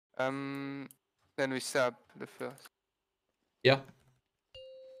Then we sub the first. Yeah.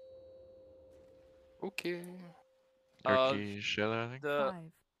 Okay. Turkey shell, I think. 5,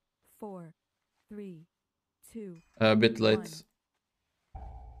 4, 3, 2. A bit late. One.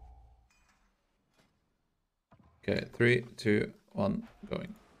 Okay, 3, 2, 1,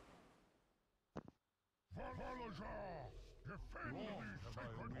 going.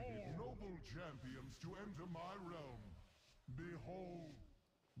 Noble champions to enter my realm. Behold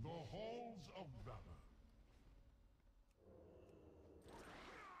the halls of Valor.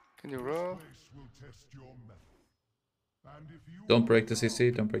 Can you roll? This place will test your mettle. And if you Don't are break the proud,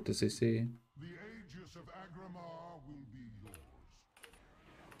 CC, don't break the CC. the Aegis of Agramar will be yours.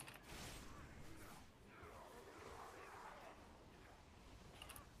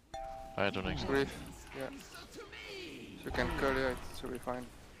 I don't know. Grief. Yeah. You can call it, it will be fine.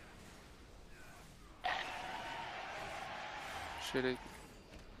 Shitty.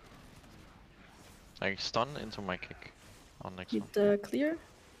 I stun into my kick on next one. Need clear.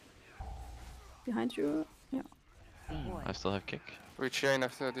 Behind you. Yeah. I still have kick. We chain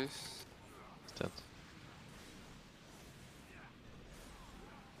after this. It's dead.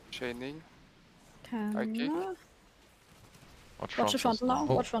 Chaining. Can. kick. Watch Watch the shots front now.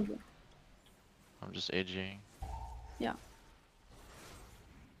 Oh. Watch front. I'm just AGing. Yeah.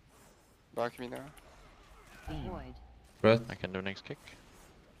 Back me now. Void. Breath. I can do next kick.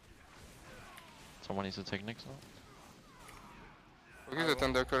 Someone needs to take next now. Okay, the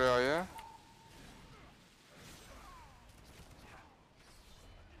thunder color, yeah.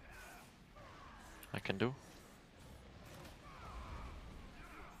 I can do.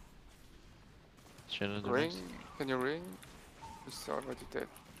 Should I do Ring. next? Can you ring? It's already dead.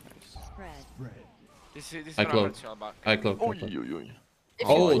 Nice. Spread. This is I gonna close. hurt your back. I cloak. Oh, I cloak. If you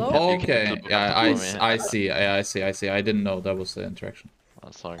Oh, blow, okay. You can Yeah, blow me. I see. Yeah, I see. I didn't know that was the interaction.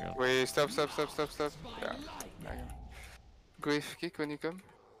 That's all good. Wait, stop. Yeah. Grief kick when you come.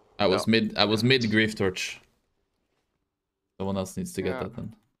 I was No. mid grief torch. Someone else needs to get Yeah. that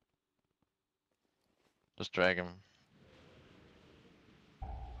then. Just drag him.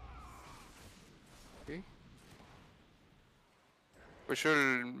 We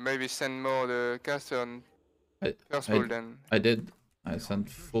should maybe send more the caster on I- first I- pull then. I did. I sent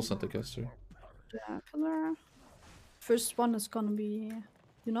full center caster. Dragonflight. First one is gonna be.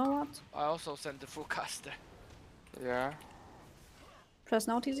 You know what? I also sent the full caster. Yeah. Press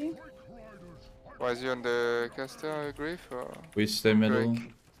now, TZ. Was you on the caster, Grief, or? We stay middle.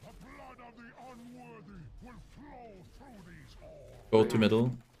 Drake. The blood of the unworthy will flow through these halls. Go to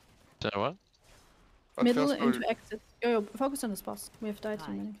middle. Say what? On Middle first pull, into exit. Yo, focus on this boss. We have died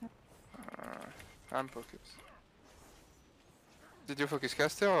too many times. I'm focused. Did you focus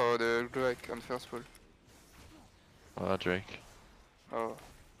caster or the Drake on first pull? Drake. Oh,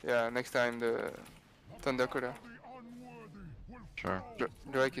 yeah, next time the Thunder Color. Sure.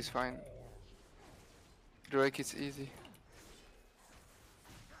 Drake is fine. Drake is easy.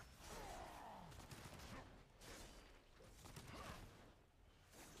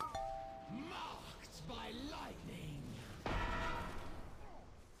 Marked by lightning.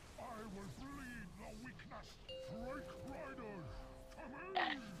 I will bleed the weakness. Drake Riders,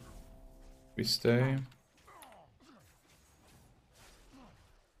 come in. We stay.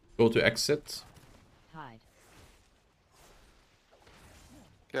 Go to exit. Hide.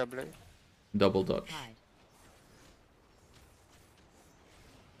 Yeah, Blade. Double dodge. Hide.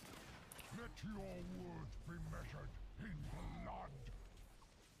 Let your words be measured in blood.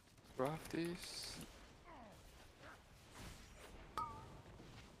 Draft this.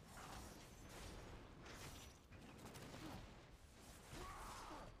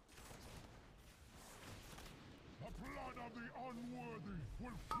 The blood of the unworthy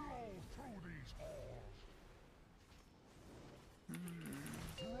will flow through these halls.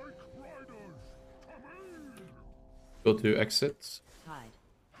 Drake Riders, come in. Go to exit. Hide.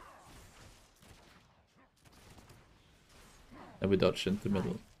 And we dodge into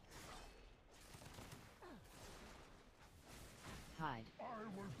middle. Hide. I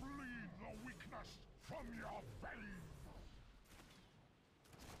will bleed the weakness from your veins.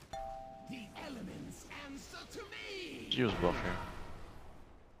 The elements answer to me. Use buff here.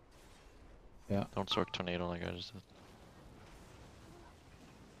 Yeah. Don't sort tornado like I just did.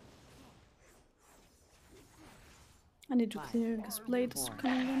 I need to clear because Blade is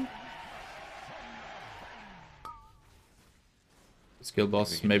coming in. Skill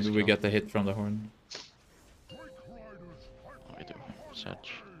boss. can Maybe just we go. get the hit from the horn. What we do?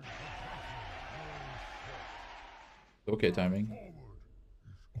 Sedge. Okay, timing.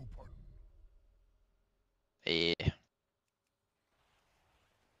 Yeah.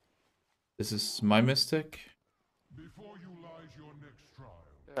 This is my mistake. Before you lies your next trial.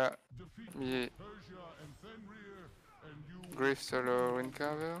 Yeah, Defeat me Persia and Fenrir, and you Grief solo wind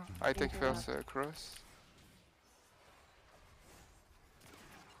cover. I take first Interrupt. cross.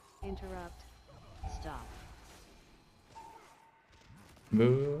 Interrupt. Stop.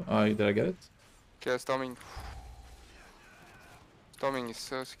 Boo. Did I get it? Okay, storming. Storming is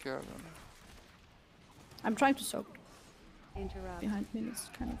so scared. I'm trying to soak Interrupt. behind me. It's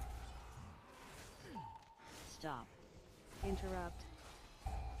kind of. Stop. Interrupt.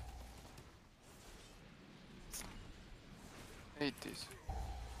 Hate this.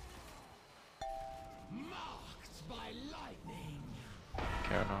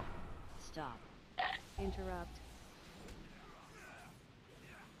 Care now. Stop. Interrupt.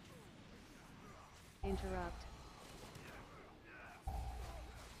 Interrupt.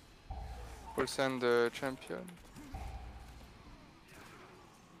 We'll send the champion.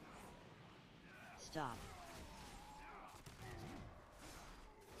 Stop.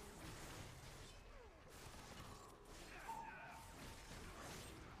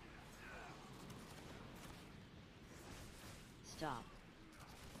 Stop.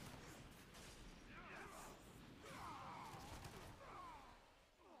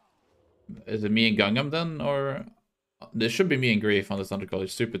 Is it me and Gungam then, or there should be me and Grief on the Thunder Call.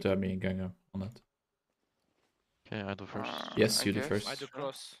 It's stupid to have me and Gungam on it. Okay, I do first. Yes, I you do guess. first. I do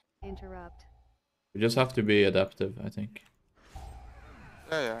cross. Interrupt. We just have to be adaptive, I think.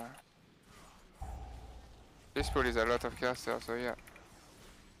 Yeah, yeah. This pool is a lot of casters, so yeah.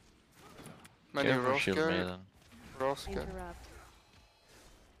 Many Careful, shield Rorskull, maiden. Rorskull. Interrupt.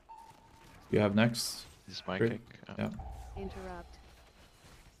 You have next. This is my Great. kick. Yeah. Interrupt.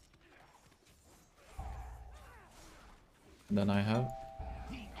 And then I have.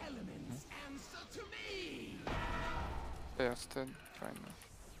 They are stunned, fine.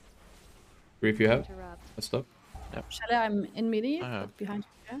 Grief, you have. Interrupt. Let's stop. Shall I'm in midi, I have. but behind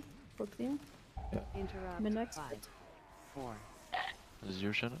you, yeah? For clear. Interrupt. Mid next. 5, 4. This is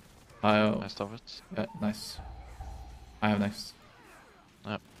your shit. I I stop it. yeah, nice. I have next.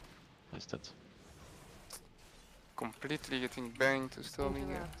 That's dead. Completely getting banged to storming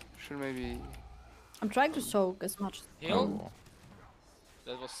here. Interrupt. Should maybe. I'm trying to soak as much. Heal? Oh.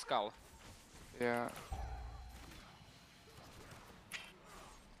 That was skull. Yeah.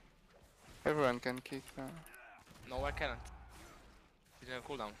 Everyone can kick now. No, I cannot. It didn't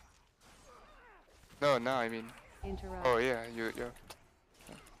cool down. No, now I mean. Interrupt. Oh yeah, you.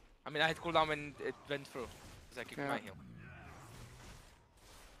 I mean, I had cooldown when it went through. Because I kicked Yeah. my heal.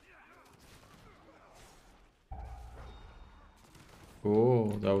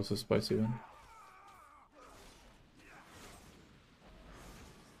 Oh, that was a spicy one.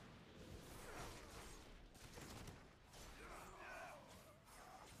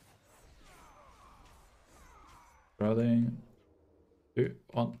 Crowding. 2,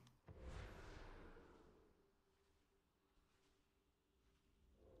 1.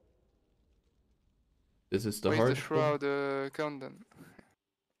 This is the Where's hard the shroud countdown?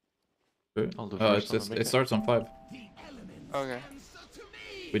 one. I'll do Oh, first on the it starts on 5. Okay.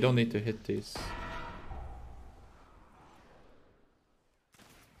 We don't need to hit these.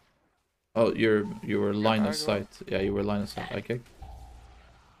 Oh, you were line I of go. sight. Yeah, you were line of sight. I kick.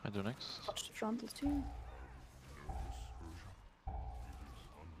 I do next. Touch the frontal too.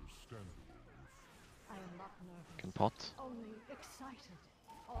 I am not nervous, Can pot. only excited.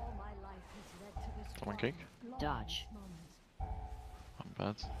 All my life has led to this Someone one kick. Dodge. moment. I'm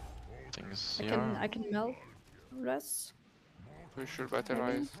bad. Things I can melt rest. We should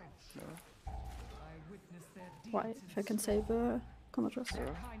battleize. No. Why? If I can save combat rest.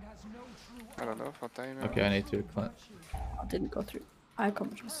 So, I don't know for time. Okay, I need to clean. Oh, didn't go through. I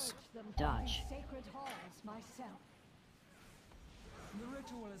combat rest. Dodge. Sacred halls myself.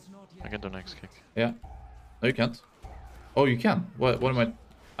 I can do next kick. Yeah. No, you can't. Oh, you can. What am I?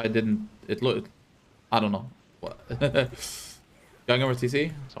 I didn't. It looked. I don't know. What? Going over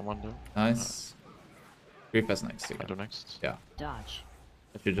TC. Someone do. Nice. Grief has next I again. do next. Yeah. Dodge.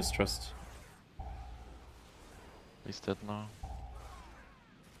 If you just trust. He's dead now.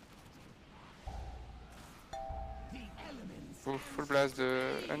 Full blast the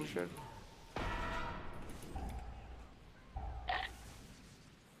angel.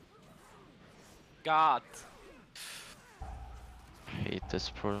 God. Hate this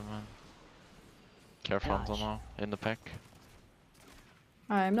pool, man. Care frontal Dodge. now. In the pack.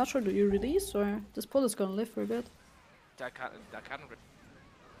 I'm not sure. Do you release or this pull is gonna live for a bit? I can't.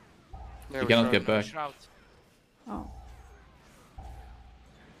 Yeah, You we cannot shroud. get back. Shroud. Oh.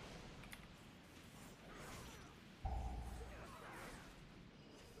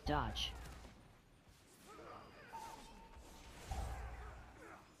 Dodge.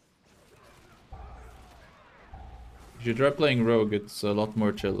 If you try playing rogue, it's a lot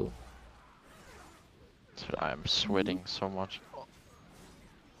more chill. I'm sweating so much.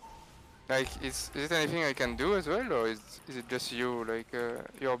 Like, is it anything I can do as well, or is it just you, like,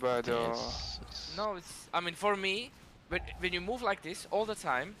 you're bad, or... No, it's. I mean, for me, when you move like this all the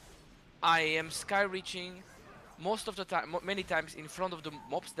time, I am sky reaching most of the time, many times in front of the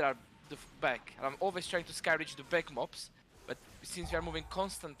mobs that are the back. And I'm always trying to sky reach the back mobs, but since we are moving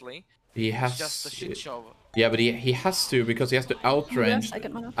constantly, He has. it's just a shit show. Yeah, but he has to because he has to outrange I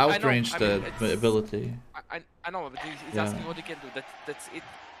get mana. outrange I mean, the ability. I know, but he's Yeah. asking what he can do. That's it.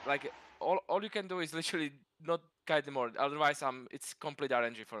 Like all you can do is literally not guide them more. Otherwise, it's complete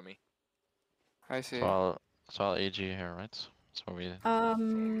RNG for me. I see. So I'll AG here, right? So we.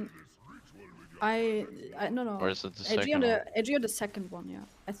 No. Or is it the AG second on the one? AG on the second one, yeah.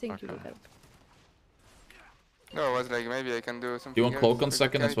 I think you will Okay. get. No, I was like, maybe I can do something. Do you want cloak else on with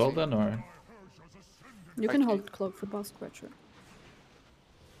second as well kiting. then, or? You can Okay. hold cloak for boss scratcher.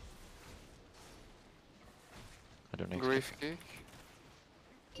 I don't expect. Grief kick.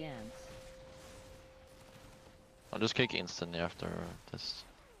 Dance. I'll just kick instantly after this.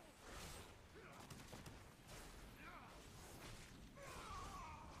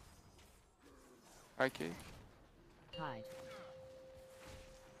 High kick. Hide.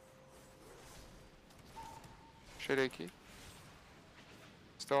 Shadow kick.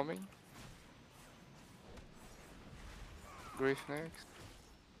 Storming. Grief next.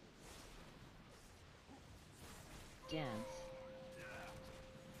 Dance.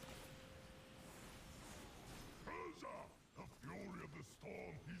 The fury of the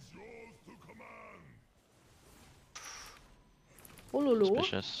storm is yours to command. Oh lolo.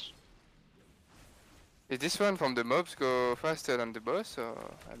 Suspicious. Is this one from the mobs go faster than the boss, or?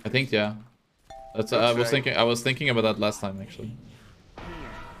 I think yeah. That's Looks I was thinking about that last time actually. Clear.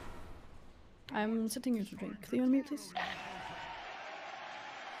 I'm sitting here to drink. Clear me, please.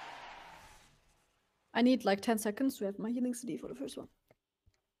 I need like 10 seconds to have my healing CD for the first one.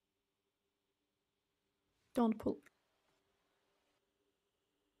 Don't pull.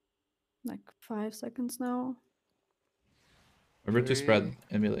 Like 5 seconds now. Remember to spread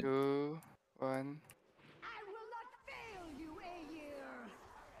immediately. 2, 1. I will not fail you, Aegir.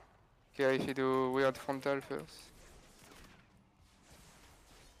 Okay, if you do weird frontal first.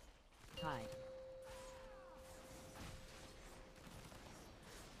 Hide.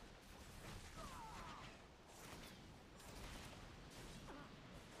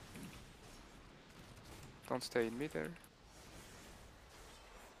 Don't stay in middle.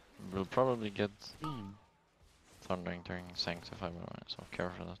 We'll probably get Beam. thundering during Sanctify, by the way, so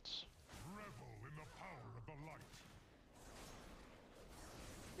careful that's. Revel in the power of the light.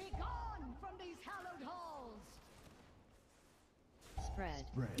 Begone from these hallowed halls. Spread.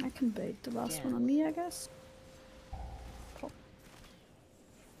 I can bait the last one on me, I guess. Cool.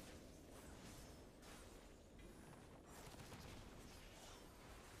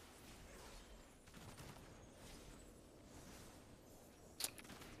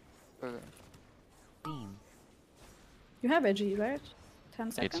 Beam. You have AG, right? 10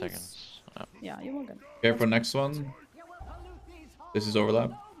 8 seconds? seconds. Yeah, you will get. Care for next one. You will pollute these halls This is overlap.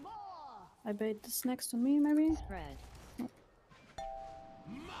 no more. I bait this next on me, maybe? Spread.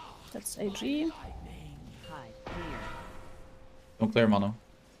 That's AG. Hide. Clear. Don't clear mono.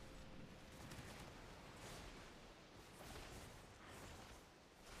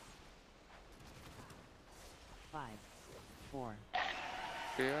 Five. 4.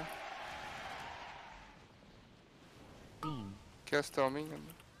 Clear. Beam. Cast storming. And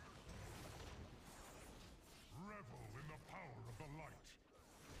Revel in the power of the light.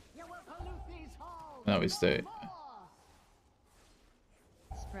 You will pollute these halls Now we stay. no more.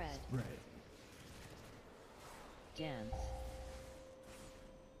 Spread. Dance.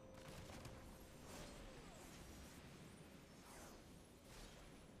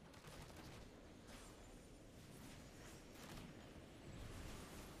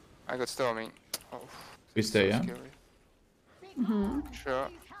 I got storming. Oh, We stay, yeah? scary. Begone Sure.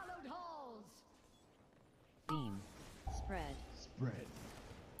 from these hallowed halls. Beam. Spread.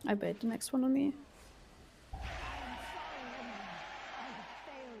 I bait the next one on me. I am sorry, woman. I have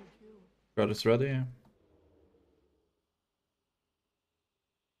failed you. Crowd is ready.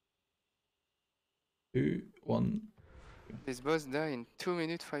 Two, one. This boss died in 2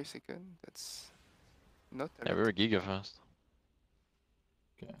 minutes 5 seconds. That's not a Yeah, lot. we were giga fast.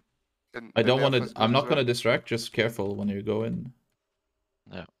 And I the don't nerf want was to. good I'm as not well. gonna distract. Just careful when you go in.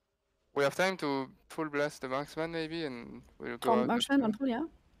 Yeah. We have time to full blast the marksman maybe, and we'll go Oh, out. marksman on full, yeah?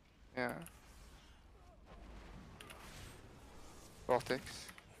 Yeah. Vortex.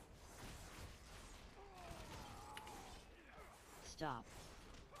 Stop.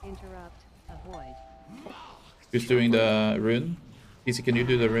 Interrupt. Avoid. Who's doing the rune? Easy, can you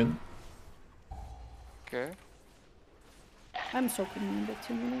do the rune? Okay. I'm soaking a bit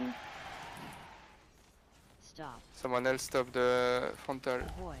too many. Stop. Someone else stop the frontal.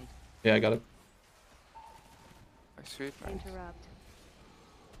 Avoid. Yeah, I got it. I sweep. Nice. Interrupt.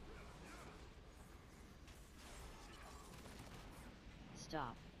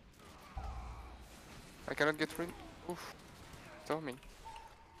 Stop. I cannot get rid. Oof. Storming.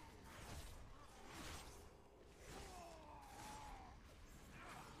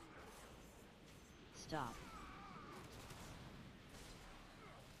 Stop.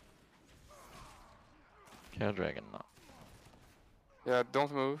 Kill dragon now. Yeah,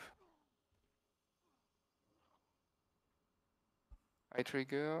 don't move. I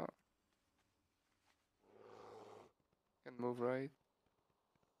trigger. Can move right.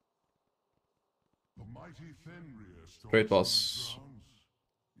 The mighty Fenrir Great stalks boss. these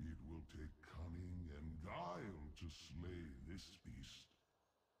grounds. It will take cunning and guile to slay this beast.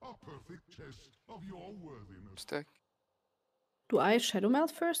 A perfect test of your worthiness. Stack. Do I shadow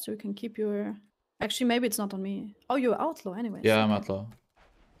melt first so you can keep your... Actually, maybe it's not on me. Oh, you're outlaw anyways. Yeah, I'm okay. outlaw.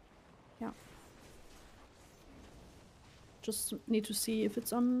 Just need to see if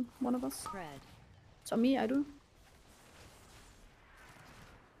it's on one of us. Spread. It's on me, I do.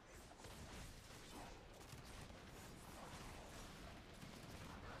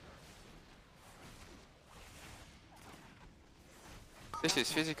 This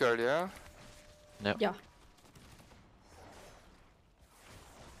is physical, yeah? Yep. Yeah.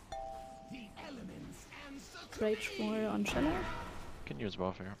 Rage more on Shelly. Can use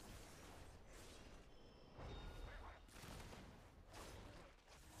buff here.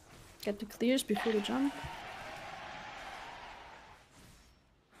 Get the clears before the jump.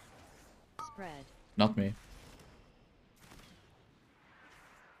 Spread. Not me.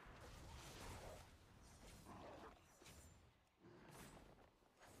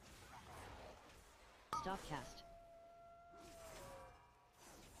 Stop cast.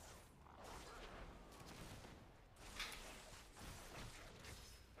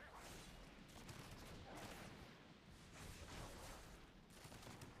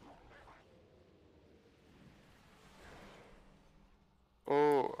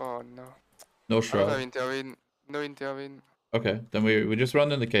 Oh no. No I don't have shroud. intervene. No intervene. Okay, then we just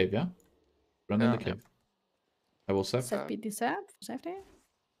run in the cave, yeah? Run in Yeah. the cave. I will sap. Set BT sap for safety.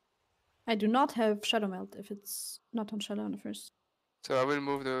 I do not have shadow melt if it's not on shadow on the first. So I will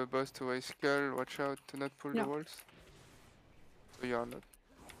move the boss to a skull. Watch out to not pull Yeah. the walls. So you are not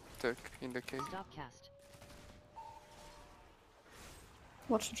stuck in the cave. Stop cast.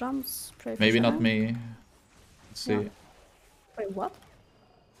 Watch the jumps. Pray for Maybe shadow. not me. Let's see. Yeah. Wait, what?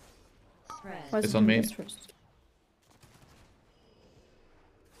 Spread. Why is It's it on doing me. this first?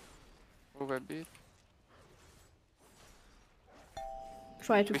 Move a bit.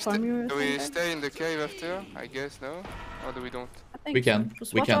 Try to farm your Do we thing there. stay in the cave after? I guess no? Or do we don't? I think We so. can,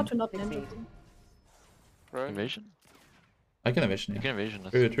 Just we watch can. out to not ninja. Right? Invasion? I can evasion, You yeah. can evasion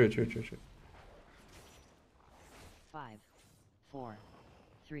us. True. 5, 4,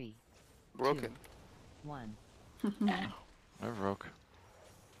 3, Broken. 1. I broke.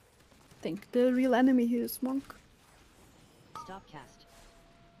 think the real enemy here is monk. Stop cast.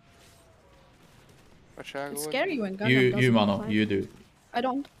 Watch out. It's scary when Gundam You doesn't Mano, fight. you do. I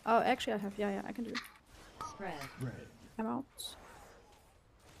don't. Oh, actually I have. Yeah, I can do it. Spread. I'm out.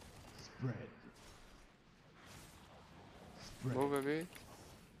 Move a bit.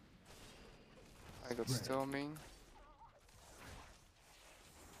 I got storming.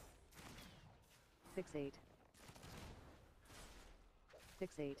 Fixate.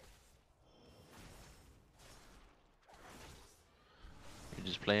 Fixate. You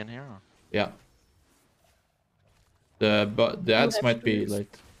just play in here? Or? Yeah. The ads have might be spears.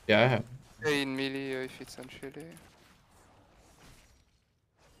 late. Yeah, I have. Stay in melee if it's on Chile.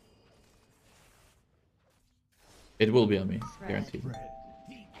 It will be on me, Right. guaranteed.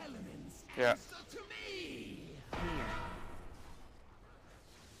 Yeah. Clear.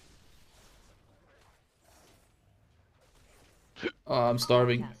 Oh, I'm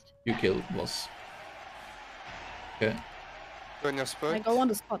starving. Cast. You kill boss. Okay. Go on your I spot. go on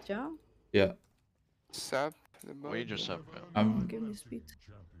the spot, yeah? Yeah. Sap the boss. We just have. I'm Give me speed.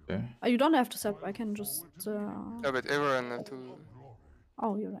 there. You don't have to sap. I can just. Yeah, but everyone to.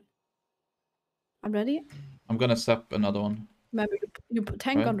 Oh, you're right. I'm ready. I'm gonna sap another one. Remember, you put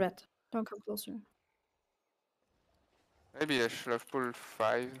tank Right. on red. Don't come closer. Maybe I should have pulled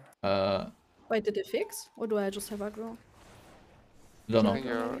 5. Wait, did it fix? Or do I just have aggro? Don't I know. think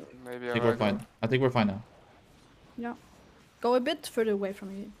you're maybe I think we're fine. I think we're fine now. Yeah. Go a bit further away from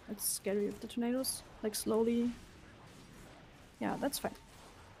me. It's scary with the tornadoes. Like slowly. Yeah, that's fine.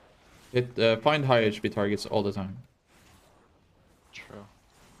 Find high HP targets all the time. True.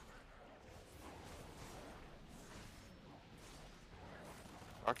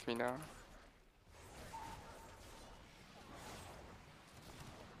 Fuck me now.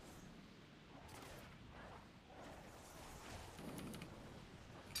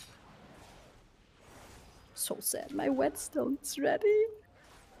 So sad. My whetstone's ready.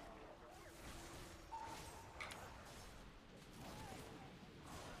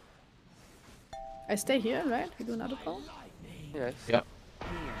 I stay here, right? We do another call. Yes. Yeah.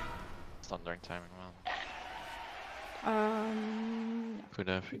 Clear. Thundering timing, man. Yeah. Good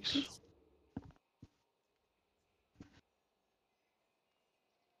FX.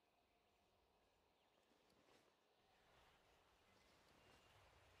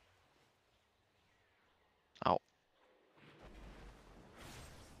 Ow.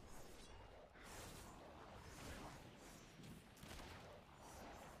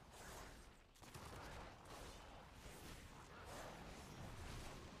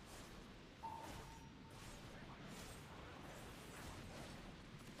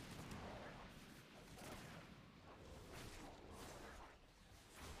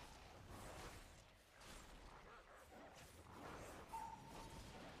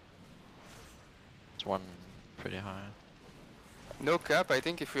 It's one pretty high. No cap, I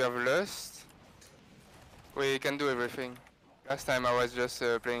think if we have Lust, we can do everything. Last time I was just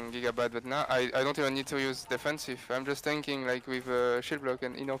playing Gigabyte, but now I don't even need to use defensive. I'm just tanking like with shield block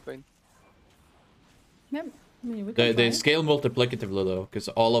and inner pain. Yep. I mean, we can They try. scale multiplicatively though, because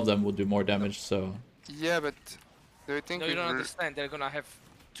all of them would do more damage. So Yeah, but do you think No, you with don't understand. They're gonna have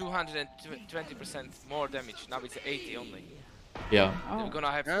 220% more damage. Now it's 80 only. yeah. They're Oh.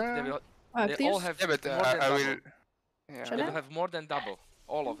 gonna have. Ah. They, will, they Clears? all have Yeah, but more than I double. will. Yeah. Shall They I? will have more than double.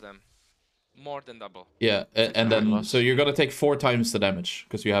 All of them. More than double. Yeah, and then lost. so you're gonna take 4 times the damage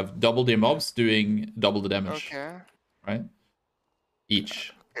because you have double the mobs doing double the damage, Okay. right?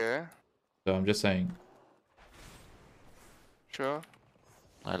 Each. Okay. So I'm just saying. Sure.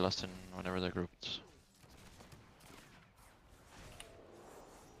 I lost in whenever they're grouped.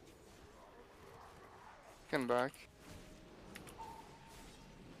 Can back.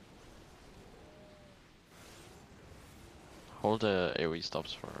 Hold the AoE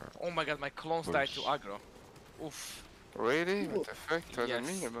stops for. Oh my god, my clones died to Oops. aggro. Oof. Really? What the fuck? It wasn't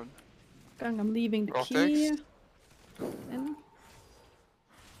me, Yes. man. Gang, I'm leaving the Vortex. key. In.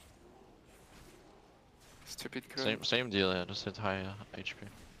 Stupid crap. Same deal, yeah, just hit high HP.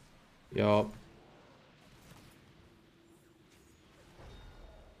 Yeah.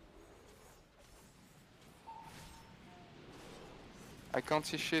 I can't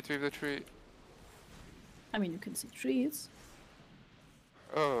see shit with the tree. I mean, you can see trees.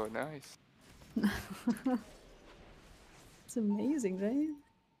 Oh, nice. It's amazing, right?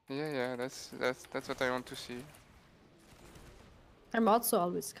 Yeah, that's what I want to see. I'm also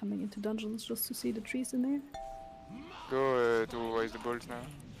always coming into dungeons just to see the trees in there. Go to raise the bolt now.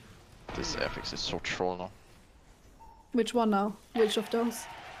 This FX is so troll now. Which one now? Which of those?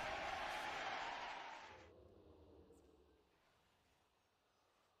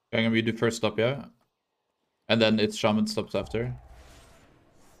 Gang, we do first stop, yeah? And then it's shaman stops after.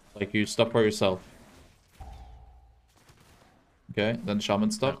 Like you stop for yourself. Okay, then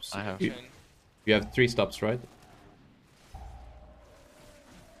shaman stops. I have. You have 3 stops, right?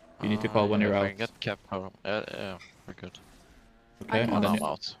 You need to call when yeah, you're if out. I can get cap home. Yeah, we're good. Okay, can and then I'm you...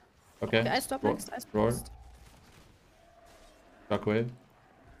 out. Okay, Okay, I stop roar, next. I stop roar. next. Shockwave.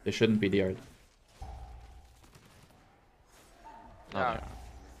 They shouldn't be the yard. No, Yeah. yeah.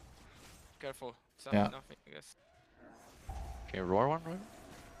 Careful. Yeah. Nothing, I guess. Can you roar one, right?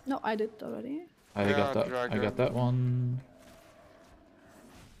 No, I did already. I Yeah, got that. I Dragon. got that one.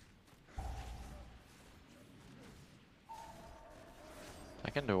 I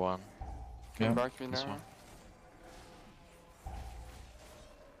can do one. Can Yeah, back me this now. one.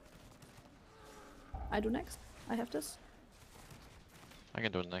 I do next. I have this. I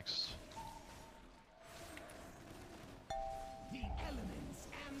can do it next. The elements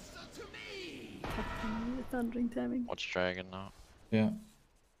answer to me. Fucking the thundering timing. Watch dragon now. Yeah.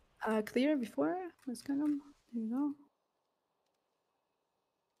 Clear before. Let's go. There you go.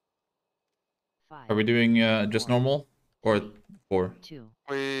 5, Are we doing just normal or 4? 2,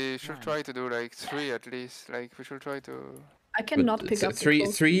 We should One. try to do like 3 at least. Like we should try to. I cannot But pick up the 3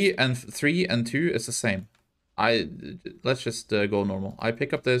 close and 2 is the same. Let's just go normal. I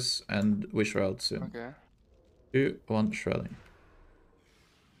pick up this and we shroud soon. Okay. 2, 1, shrouding.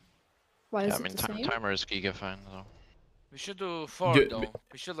 Why Yeah, is I it mean the same? timer is giga fine though. We should do 4 Do- though.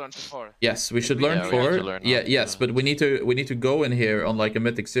 We should learn to 4. Yes, we should we- learn Yeah, we have to 4. learn Yeah, how to yes, do but we need to go in here on like a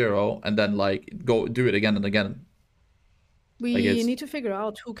mythic 0 and then like go do it again and again. We Like it's- need to figure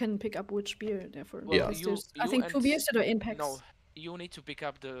out who can pick up which beer, therefore. Well, Yeah. because you- there's, I you think and 2 beers that are in packs. No, you need to pick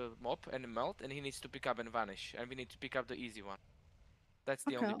up the mob and melt, and he needs to pick up and vanish, and we need to pick up the easy one. That's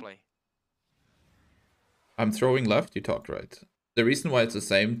the only Okay. play. I'm throwing left, you talk right. The reason why it's the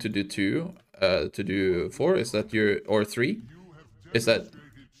same to do 2, to do 4 is that or 3, is that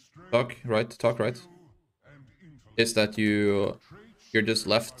talk right, is that you're just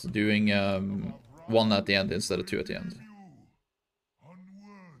left doing 1 at the end instead of 2 at the end.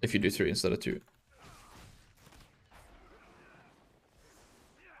 If you do 3 instead of 2.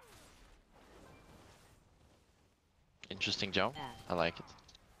 Interesting jump. I like it.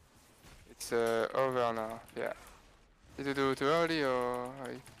 It's over now. Yeah. Did you do it too early or?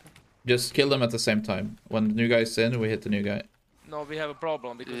 Just kill them at the same time. When the new guy's in, we hit the new guy. No, we have a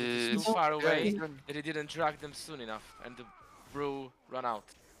problem because it is It's- too far yeah, away it's good. that he didn't drag them soon enough, and the brew ran out.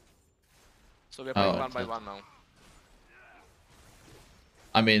 So we're playing Oh, one by that's it. one now.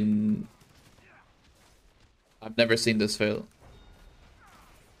 I mean, I've never seen this fail.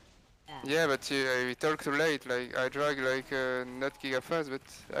 Yeah, but we talk too late. Like I drag like not giga fast, but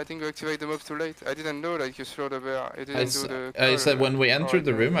I think we activate the mob too late. I didn't know like you throw the bear. You didn't do the. I said call, when we entered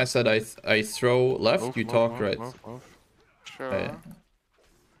the room, I said I throw left, Move, you move, talk move, right. move, move. Sure.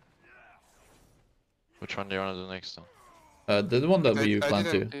 Which one do you want to do next then? The one that we I plan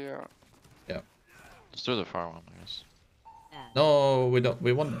to. didn't- Yeah. Let's do the far one, I guess. No, we don't.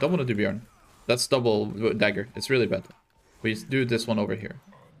 Don't want to do Bjorn. That's double dagger. It's really bad. We do this one over here.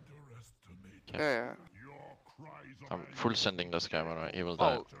 Yeah. I'm full sending this guy, by the way. He will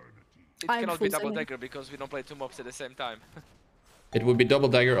die. Oh, it I'm cannot be full double sending. dagger because we don't play 2 mobs at the same time. It would be double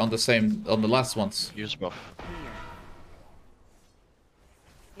dagger on the last ones. Use buff. Clear.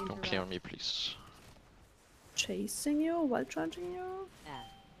 Don't clear me, please. Chasing you while charging you. Add.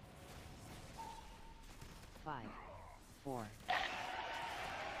 5, 4.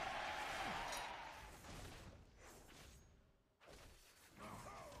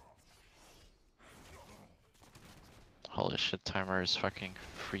 Holy shit, timer is fucking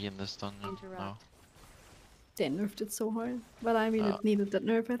free in this dungeon now. Interrupt. They nerfed it so hard. But I mean, it needed that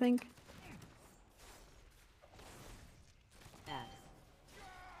nerf, I think. Add.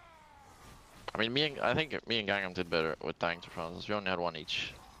 I mean, I think me and Gangnam did better with dying to Francis. We only had 1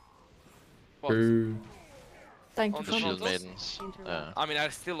 each. What? True. Thank On you the for Shield Frontals? Maidens. Interrupt. I mean, I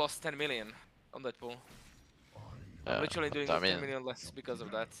still lost 10 million on that pool. I'm literally doing but 10 million less because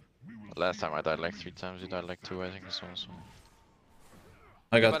of that. last time I died like 3 times, you died like 2, I think, or so.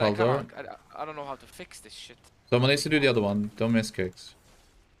 I got But I Valor. can't. I don't know how to fix this shit. Someone needs to do the other one. Don't miss kicks.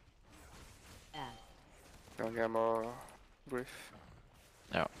 Add. Don't get more brief.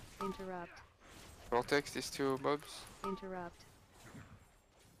 Interrupt. Vortex, these 2 mobs. Interrupt.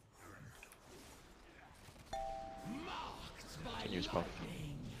 Can use buff.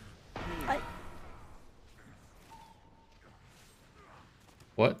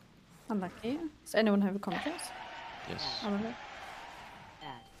 What? Unlucky. Does anyone have a contrast? Yes. I don't know.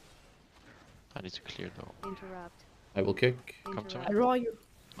 Add. I need to clear though. Interrupt. I will kick. Come to me. I raw you.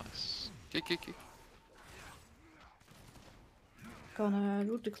 Nice. Kick, kick, kick. Gonna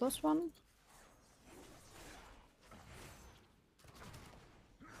loot the close one.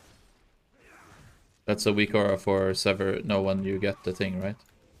 That's a weak aura for Sever. No one you get the thing, right?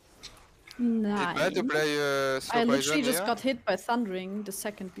 Is it bad to Nine. play slow I poison literally just here? got hit by thundering the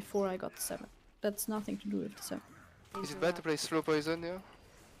second before I got the 7. That's nothing to do with the 7. Is it bad to play slow poison here?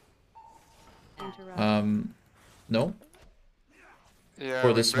 Interrupt. No. Yeah. For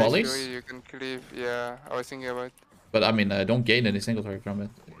the with Blade smallies? Fury, you can cleave. Yeah, I was thinking about. But I mean, I don't gain any single target from it.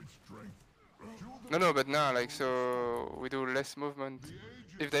 No, but now, like, so we do less movement.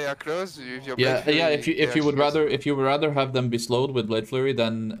 If they are close, if your Yeah, Blade yeah. Fury, If you would close. rather have them be slowed with Blade Flurry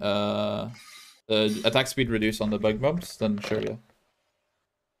than attack speed reduce on the bug mobs, then sure, yeah.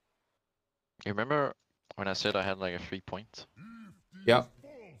 You remember when I said I had like a 3-point? Yeah.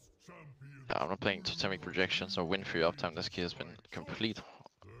 Yeah, I'm not playing totemic projections or win free uptime. This key has been complete.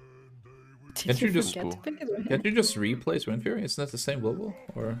 Did you just forget to go? pick it? Can't you just replace Wind Fury? Isn't that the same global?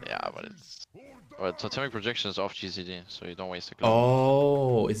 Or Yeah, but it's. Well, totemic projection is off GCD, so you don't waste the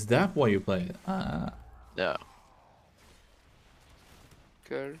global. oh, is that why you play it? Ah. Yeah,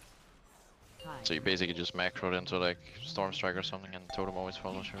 Cool. so you basically just macro it into like Storm Strike or something, and totem always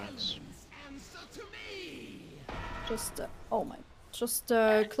follows your hits. Just, oh my. Just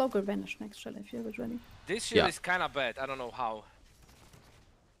cloak or vanish next shell if you have it ready. This shield Yeah. is kinda bad. I don't know how.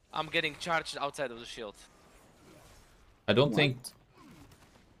 I'm getting charged outside of the shield. I don't What? think...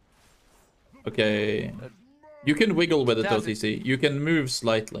 Okay. You can wiggle with it, Does it- OTC. You can move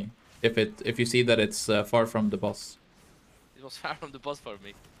slightly if you see that it's far from the boss. It was far from the boss for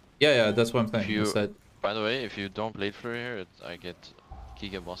me. Yeah, that's what I'm saying. you- Is that By the way, if you don't blade through here, I get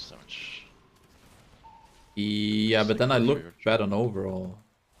giga boss damage. yeah, but Like then I really look weird. bad on overall.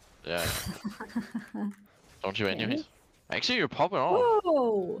 Yeah. Don't you Okay. anyways? Actually, you're popping off.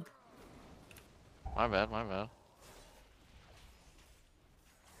 Whoa! My bad, my bad.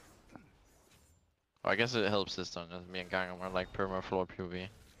 I guess it helps this time. That me and Gangam are like perma floor PoV.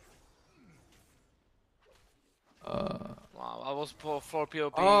 Wow, I was for 4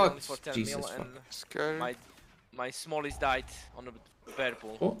 POP Oh, only for 10 Jesus mil fuck. and Skull. my smallest died on the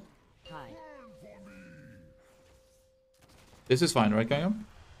purple. Oh, Tide. this is fine, right, Gangam?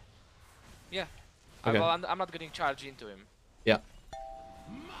 Yeah. Okay. Well, I'm not getting charged into him. Yeah.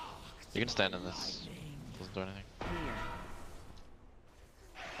 You can stand in this. Doesn't do anything. Clear.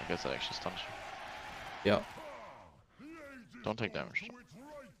 I guess that actually stuns you. Yeah. Don't take damage.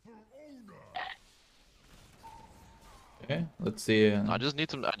 Okay, let's see. I just need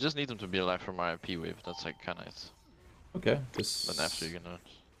them. I just need them to be alive for my P wave. That's like kind of it. Okay, Then after you can do it.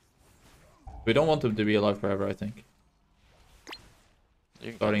 we don't want them to be alive forever, I think. You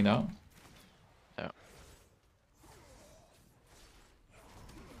can Starting now. Yeah.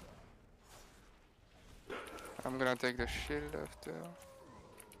 I'm gonna take the shield after.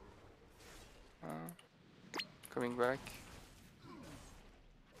 Coming back.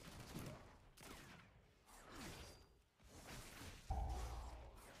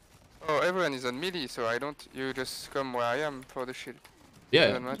 Oh, everyone is on melee, so I don't. You just come where I am for the shield. Yeah,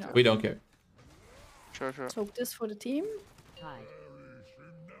 Doesn't matter. we don't care. Sure, sure. Soak this for the team. Tide.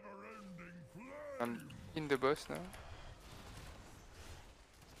 I'm in the boss now.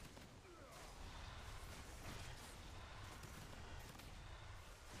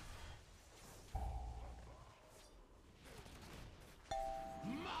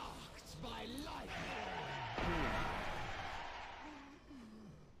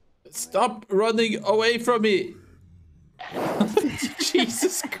 Stop running away from me!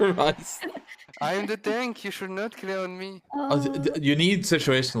 Jesus Christ. I am the tank. You should not clear on me. You need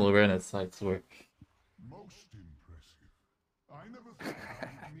situational awareness sites to work. Most impressive. I never thought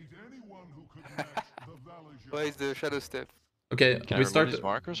I'd meet anyone who could match the Valor. Why is the shadow step? Okay, Can I we remove start. these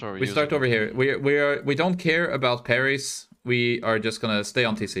markers or are We start over here. We don't care about parries. We are just gonna stay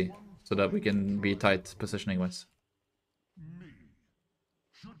on TC so that we can be tight positioning wise. Me.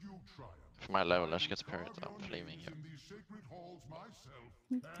 Should you triumph, For my level, Ash gets parried. I'm flaming you. in these sacred halls myself,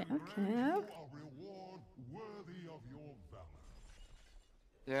 Okay. a reward worthy of your valor.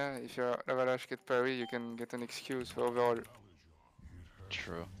 Yeah, if your Avalanche get parry, you can get an excuse for overall.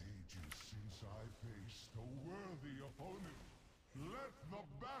 True. Ages since I faced a worthy opponent. Let the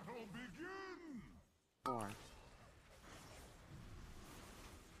battle begin. 4.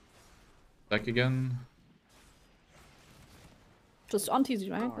 Back again. Just on TZ,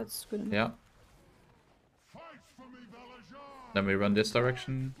 right? That's good enough. Yeah. Fight for me, Valor. Then we run this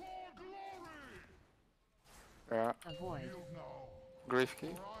direction. For glory. Yeah, Avoid. Now, Grave Key.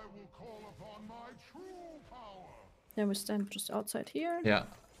 for I will call upon my true power. Then we stand just outside here. Yeah.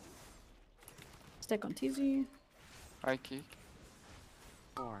 Stack on TZ. High Key.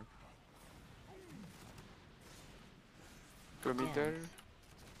 4. Go middle.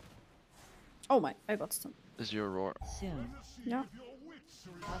 Oh my, I got stunned. This is your roar. Soon. Yeah. Your wits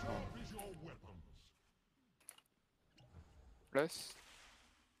are Puzzle. as your weapons. Plus.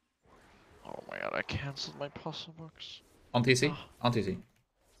 Oh my god, I cancelled my puzzle box. On TC. On TC.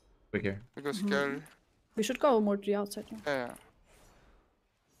 Quick here. We go Skull. We should go more to the outside. Yeah. Yeah.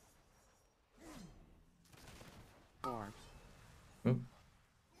 4. Move.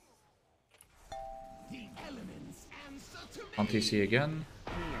 On TC again.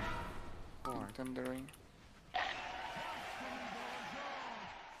 Clear. 4. Thundering.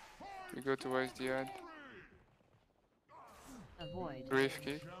 We go towards the ad. Avoid. Grave Key.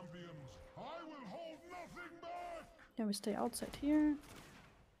 Champions, I will hold nothing back. Then we stay outside here.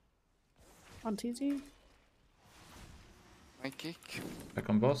 On TZ. High Kick. Back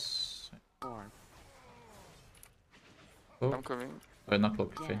on boss. 4. Oh, I'm coming. not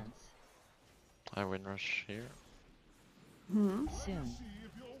cloak. Okay. Dance. I win rush here. Hmm. Soon. See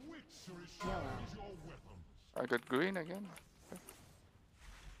if your wits are as sharp Yellow. as your weapons. I got green again.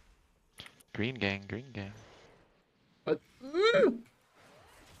 Green gang, green gang.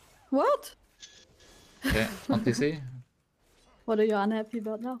 What? Okay, on TC. What are you unhappy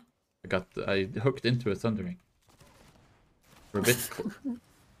about now? I hooked into a thundering. For a bit.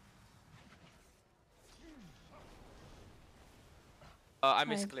 I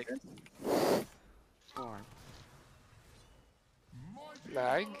misclicked. 4.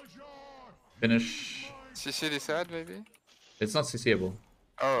 Lag. Finish. CC this ad maybe? It's not CCable.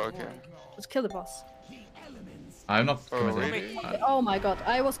 Oh, okay. Let's kill the boss. I'm not Oh, committing. really? Oh my god,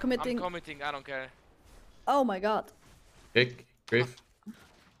 I was I'm committing. committing, I don't care. Oh my god. Kick, Griff.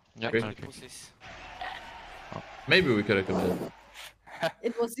 Yeah, Great. okay. Pussies. Maybe we could have committed.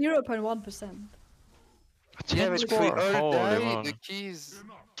 It was 0.1%. Ten If we score. all Holy die, moly. the keys.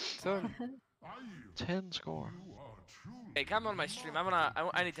 Done. 10 score. Hey, come on my stream.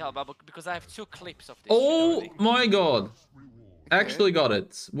 I need help because I have 2 clips of this. Oh shit already. my god! Actually got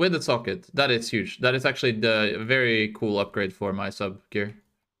it with the socket. That is huge. That is actually the very cool upgrade for my sub gear.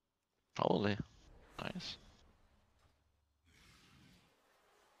 Holy. Nice.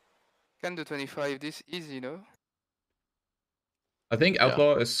 Can do 25 this easy, no? I think Yeah,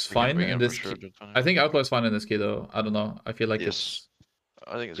 Outlaw is fine we in can this for sure key. do 20. I think Outlaw is fine in this key though. I don't know. I feel like Yes.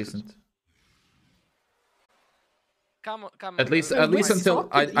 I think it's it's good. decent. Come on. At least With until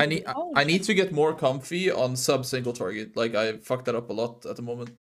socket I even. need Oh, I need to get more comfy on sub single target. Like I fucked that up a lot at the moment.